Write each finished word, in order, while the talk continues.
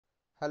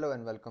Hello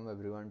and welcome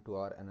everyone to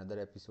our another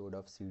episode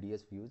of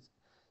CDS Views.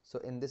 So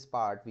in this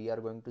part we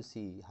are going to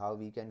see how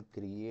we can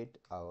create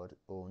our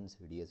own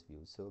CDS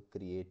views. So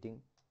creating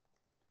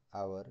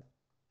our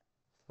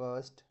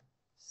first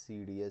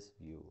CDS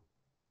view.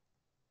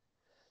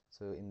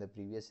 So in the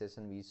previous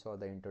session we saw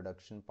the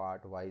introduction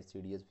part, why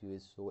CDS view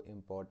is so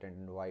important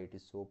and why it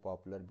is so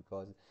popular,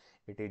 because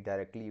it is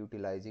directly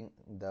utilizing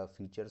the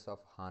features of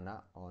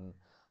HANA on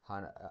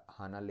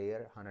HANA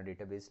layer, HANA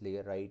database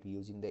layer, right?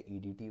 Using the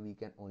ADT we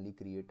can only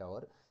create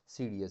our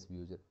CDS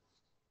views.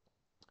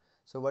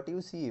 So what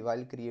you see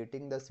while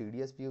creating the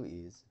CDS view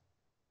is,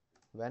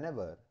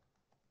 whenever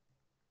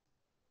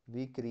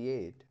we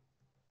create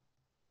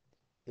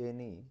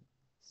any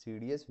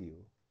CDS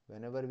view,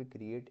 whenever we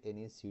create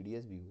any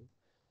CDS view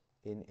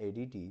in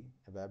ADT,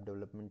 Web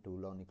Development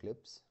Tool on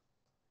Eclipse,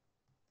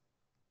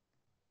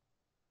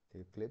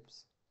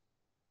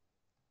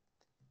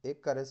 a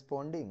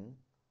corresponding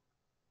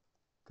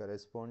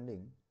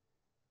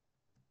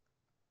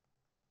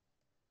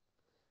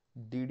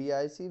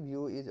DDIC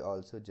view is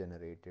also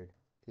generated,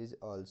 is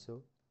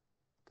also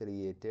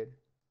created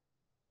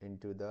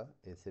into the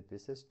SAP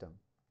system,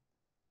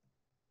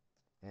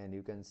 and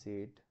you can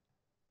see it,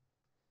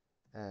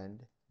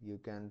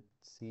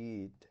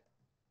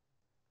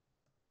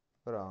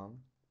 from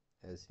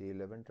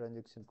SE11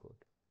 transaction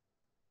code.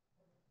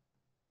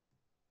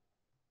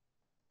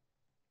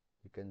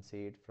 You can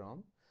see it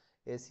from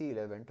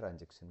SE11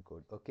 transaction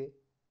code. Okay,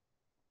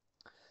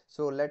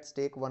 so let's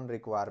take one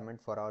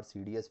requirement for our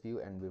CDS view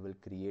and we will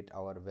create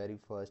our very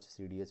first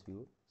CDS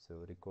view.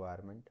 So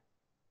requirement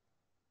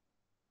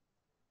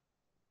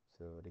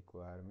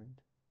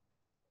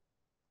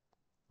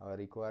our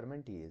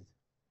requirement is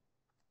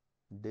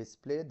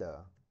display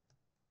the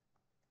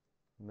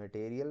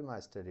material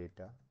master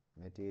data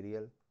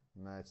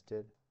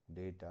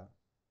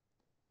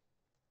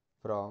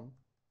from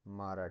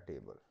Mara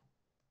table,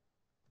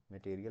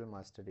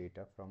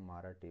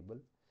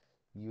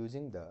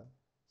 using the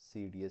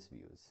CDS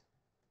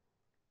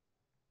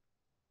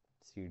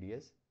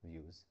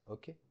views.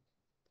 Okay,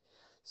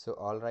 so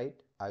all right,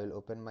 I will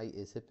open my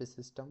SAP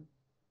system.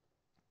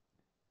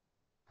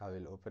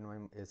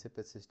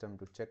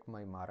 To check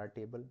my Mara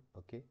table.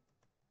 Okay,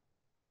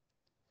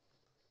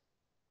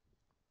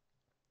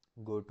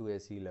 go to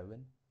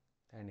SE11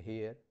 and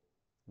here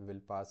we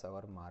will pass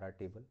our Mara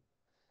table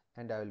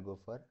and I will go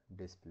for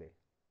display.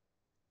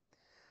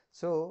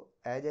 So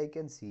as I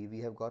can see, we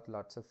have got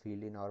lots of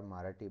field in our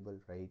Mara table,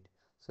 right?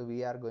 So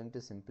we are going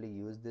to simply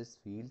use these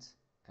fields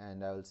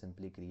and I will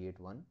simply create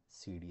one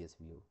CDS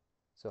view.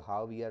 So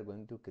how we are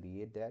going to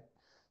create that?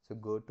 So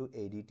go to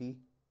ADT.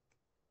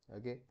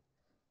 Okay,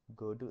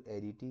 go to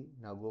ADT.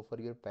 Now go for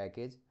your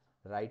package,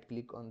 right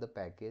click on the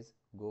package,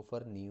 go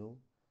for new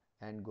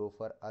and go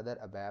for other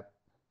ABAP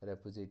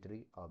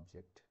repository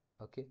object.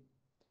 Okay,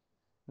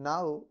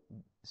 now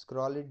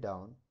scroll it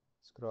down,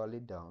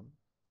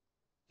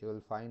 you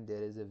will find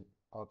there is a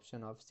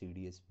option of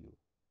CDS view.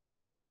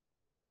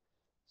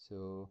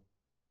 So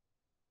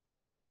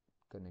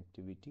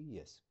connectivity,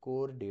 yes,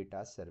 core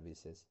data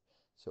services.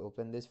 So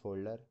open this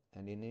folder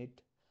and in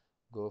it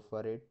go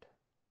for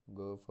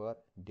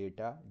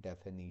data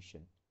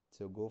definition.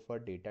 So go for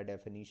data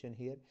definition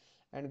here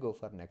and go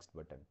for next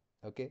button.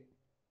 Okay,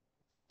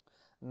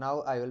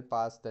 now I will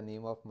pass the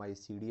name of my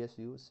CDS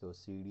view. So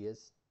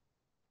CDS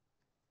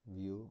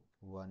view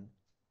 1.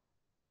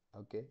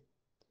 Okay,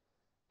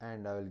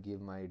 and I will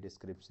give my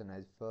description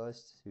as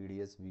first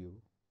CDS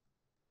view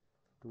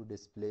to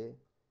display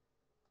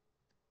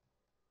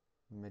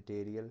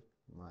material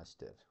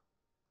master.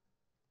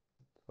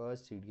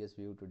 First CDS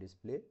view to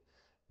display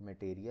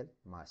material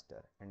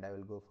master, and I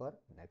will go for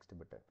next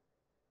button.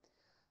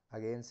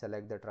 Again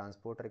select the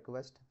transport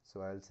request.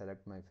 So I will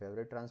select my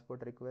favorite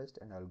transport request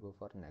and I will go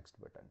for next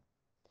button.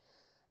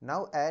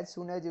 Now as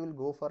soon as you will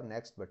go for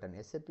next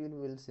button, SAP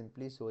will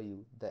simply show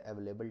you the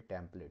available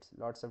templates.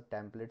 Lots of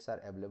templates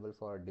are available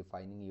for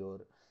defining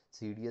your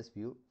CDS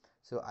view.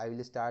 So I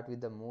will start with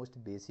the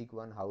most basic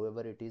one.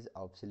 However, it is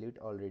obsolete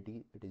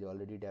already, it is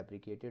already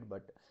deprecated,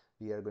 but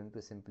we are going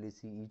to simply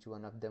see each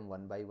one of them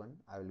one by one.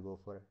 I will go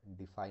for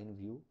define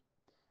view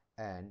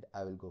and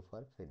I will go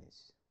for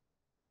finish.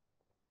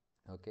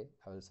 Okay,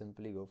 I will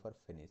simply go for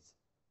finish.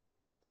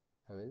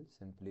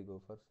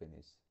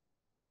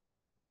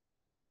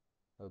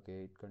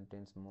 Okay, it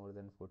contains more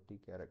than 40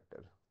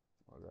 character.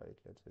 All right,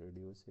 let's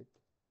reduce it.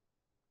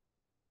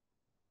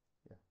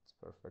 Yeah, it's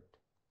perfect.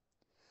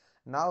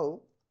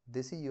 Now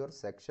this is your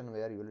section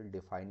where you will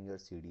define your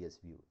CDS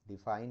view.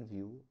 Define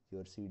view,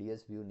 your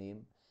CDS view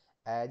name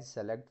as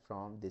select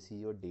from, this is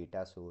your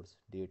data source.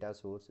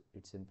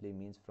 It simply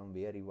means from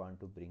where you want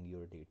to bring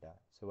your data.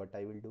 So what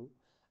I will do,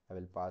 I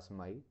will pass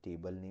my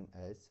table name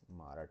as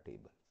Mara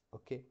table.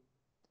 Okay,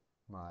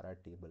 Mara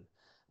table.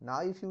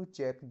 Now if you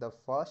check the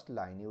first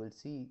line, you will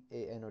see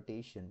a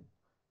annotation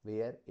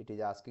where it is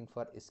asking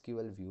for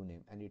SQL view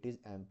name and it is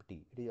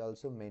empty. It is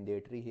also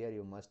mandatory here,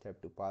 you must have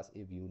to pass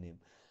a view name,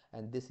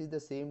 and this is the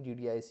same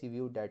DDIC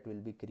view that will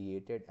be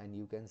created, and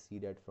you can see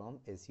that from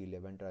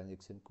SE11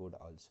 transaction code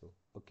also.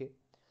 Okay,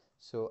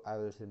 So I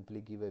will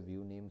simply give a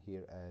view name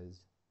here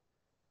as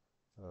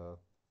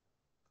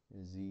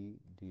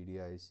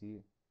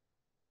ZDDIC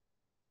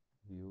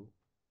view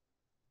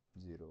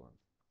 01.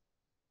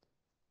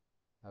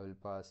 I will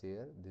pass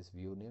here this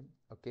view name.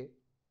 Okay,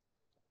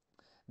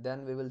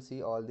 then we will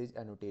see all these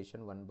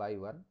annotation one by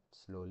one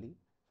slowly.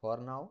 For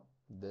now,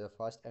 the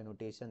first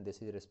annotation,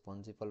 this is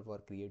responsible for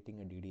creating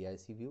a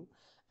DDIC view,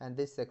 and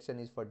this section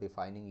is for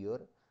defining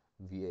your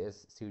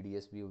VS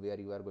CDS view, where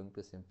you are going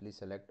to simply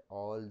select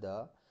all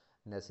the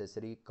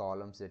necessary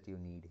columns that you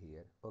need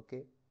here.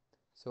 Okay,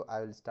 so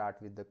I will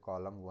start with the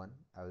column 1.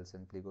 I will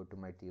simply go to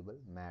my table.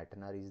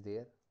 Matner is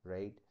there,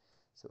 right?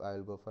 So I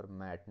will go for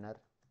Matner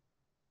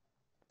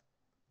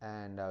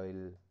and I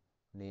will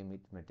name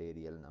it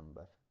material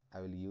number.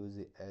 I will use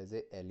it as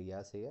a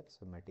alias here,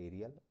 so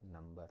material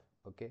number.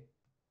 Okay,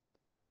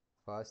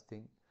 first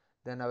thing.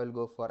 Then I will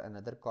go for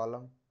another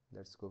column.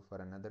 Let's go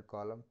for another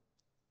column.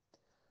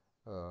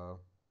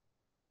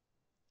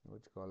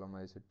 Which column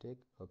I should take?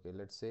 Okay,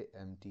 let's say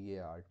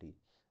MTART,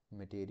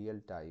 material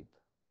type.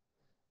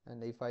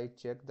 And if I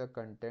check the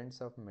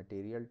contents of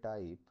material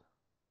type,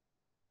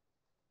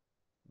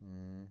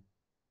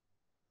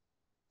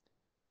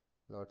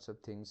 lots of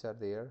things are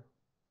there.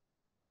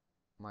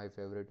 My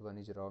favorite one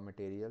is raw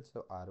material,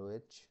 so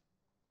ROH.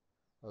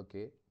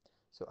 Okay,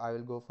 so I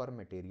will go for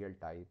material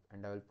type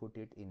and I will put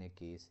it in a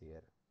case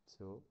here.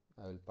 So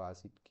I will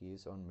pass it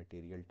case on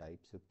material type.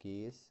 So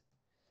case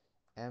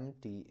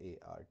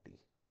MTART.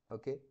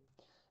 Okay,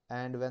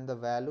 and when the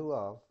value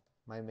of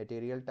my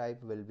material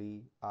type will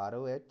be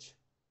ROH,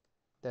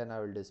 then I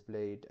will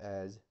display it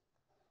as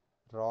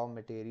raw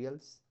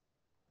materials.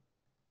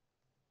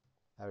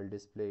 I will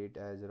display it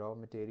as raw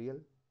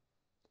material.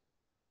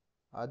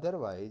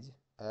 Otherwise,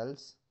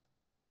 else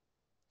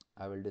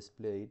I will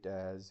display it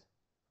as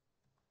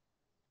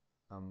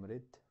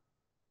Amrit.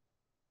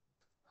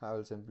 I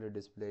will simply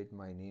display it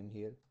my name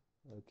here.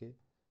 Okay,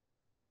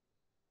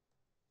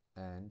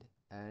 and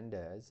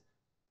as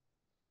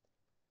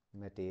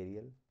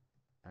material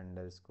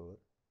underscore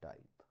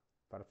type.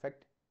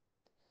 Perfect.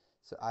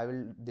 So I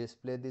will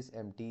display this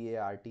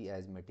MTART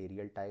as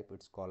material type.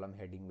 Its column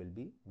heading will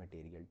be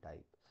material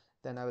type.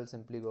 Then I will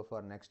simply go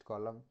for next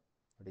column.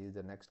 What is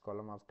the next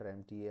column after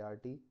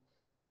MTART?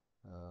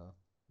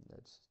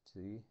 Let's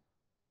see.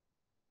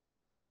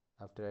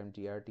 After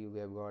MTRT we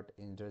have got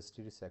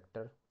industry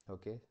sector.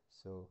 Okay,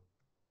 so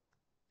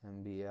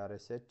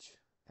MBRSH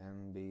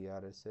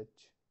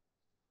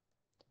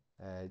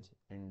as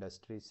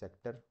industry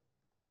sector.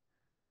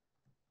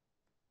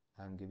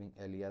 I am giving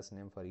alias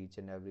name for each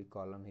and every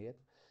column here.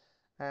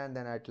 And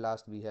then at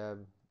last we have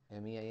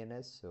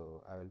MEINS,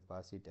 so I will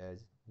pass it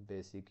as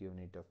basic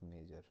unit of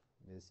measure.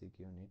 Basic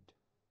unit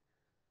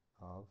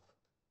of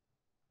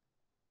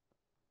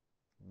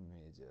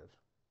measure.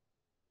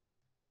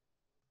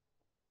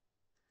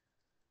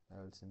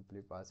 I will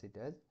simply pass it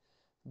as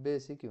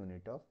basic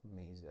unit of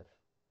measure.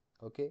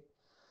 Okay,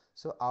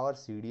 so our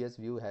CDS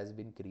view has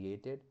been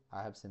created.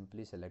 I have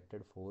simply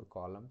selected 4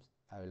 columns.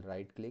 I will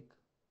right click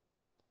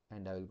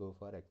and I will go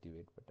for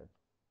activate button.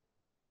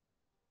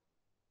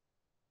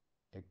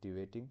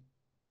 Activating.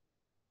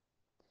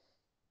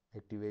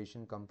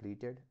 Activation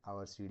completed.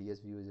 Our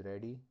CDS view is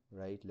ready.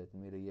 Right, let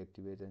me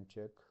reactivate and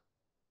check.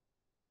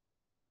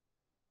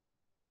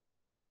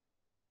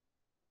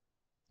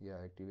 Yeah,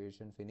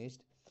 activation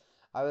finished.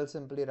 I will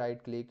simply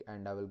right click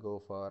and I will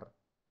go for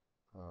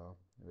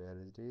where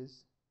it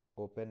is,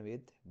 open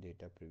with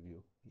data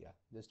preview. Yeah,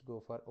 just go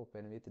for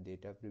open with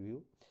data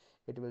preview.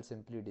 It will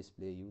simply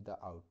display you the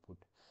output,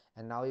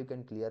 and now you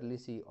can clearly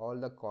see all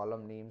the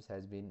column names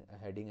has been,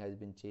 heading has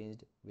been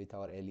changed with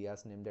our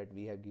alias name that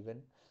we have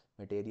given: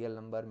 material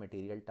number,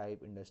 material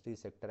type, industry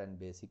sector, and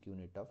basic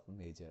unit of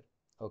measure.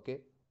 Okay,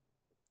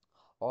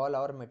 all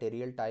our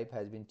material type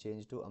has been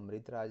changed to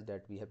Amrit Raj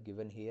that we have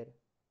given here.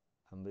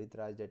 Amrit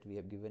Raj that we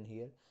have given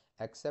here,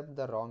 except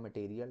the raw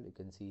material. You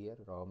can see here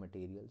raw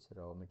materials,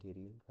 raw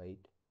material, right?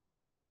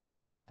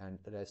 And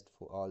rest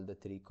for all the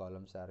 3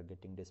 columns are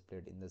getting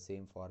displayed in the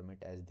same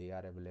format as they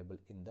are available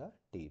in the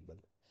table.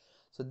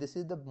 So this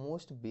is the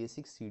most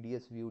basic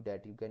CDS view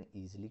that you can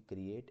easily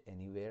create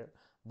anywhere,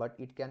 but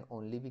it can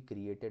only be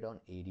created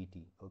on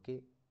ADT.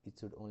 Okay, it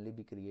should only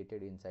be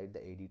created inside the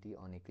ADT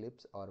on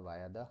Eclipse or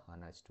via the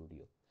HANA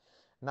Studio.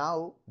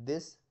 Now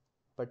this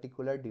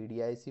particular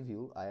DDIC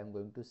view, I am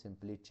going to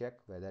simply check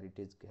whether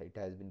it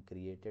has been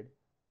created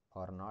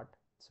or not.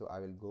 So I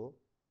will go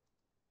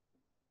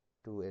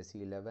to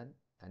SE11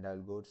 and I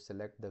will go to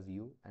select the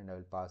view and I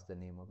will pass the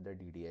name of the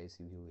DDIC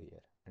view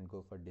here and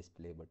go for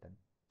display button.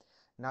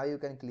 Now you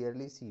can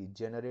clearly see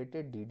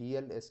generated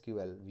DDL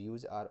SQL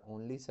views are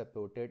only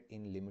supported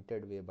in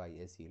limited way by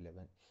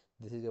SE11.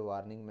 This is a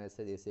warning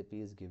message SAP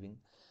is giving.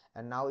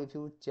 And now if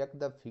you check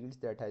the fields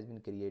that has been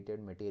created,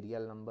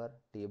 material number,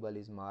 table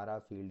is Mara,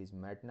 field is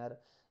Matner.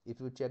 If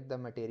you check the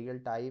material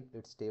type,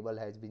 its table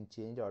has been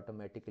changed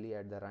automatically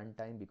at the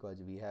runtime because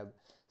we have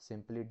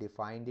simply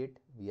defined it.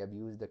 We have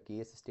used the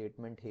case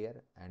statement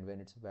here, and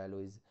when its value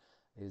is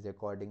is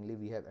accordingly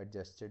we have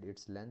adjusted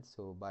its length.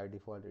 So by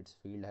default its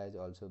field has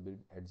also been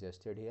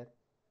adjusted here.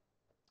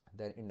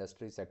 Then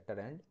industry sector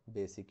and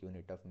basic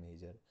unit of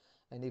measure.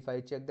 And if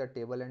I check the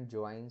table and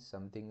join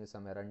something,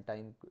 some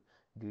runtime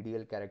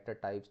DDL character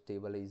types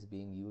table is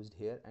being used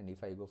here, and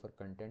if I go for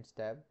contents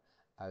tab,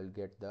 I will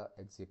get the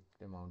exact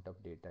amount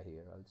of data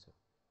here also.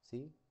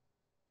 See,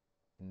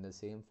 in the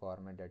same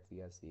format that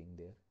we are seeing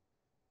there,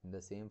 in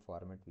the same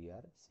format we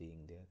are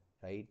seeing there,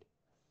 right?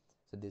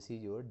 So this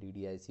is your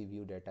DDIC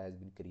view data has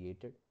been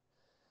created.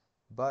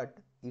 But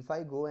if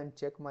I go and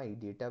check my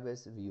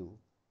database view,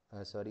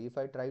 if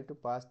I try to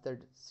pass the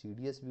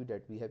CDS view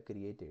that we have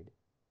created,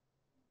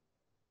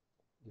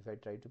 if I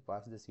try to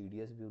pass the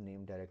CDS view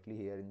name directly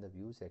here in the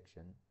view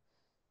section,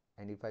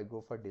 and if I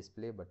go for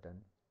display button,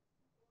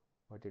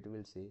 what it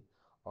will say,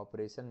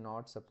 operation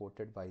not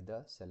supported by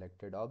the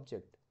selected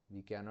object.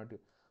 We cannot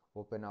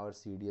open our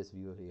CDS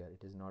view here,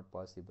 it is not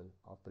possible.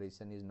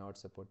 Operation is not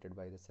supported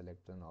by the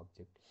selected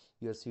object.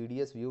 Your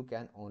CDS view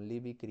can only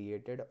be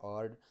created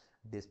or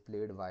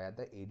displayed via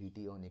the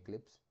ADT on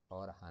Eclipse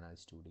or HANA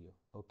Studio.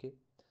 Okay,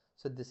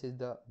 so this is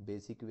the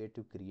basic way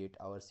to create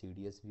our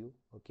CDS view.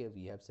 Okay,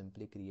 we have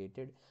simply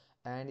created,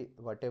 and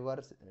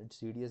whatever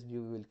CDS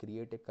view we will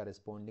create, a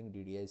corresponding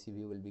DDIC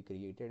view will be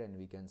created, and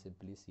we can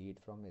simply see it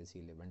from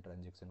AC11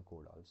 transaction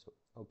code also.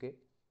 Okay,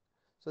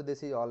 so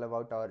this is all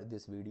about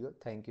this video.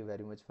 Thank you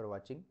very much for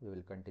watching. We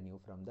will continue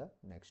from the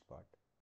next part.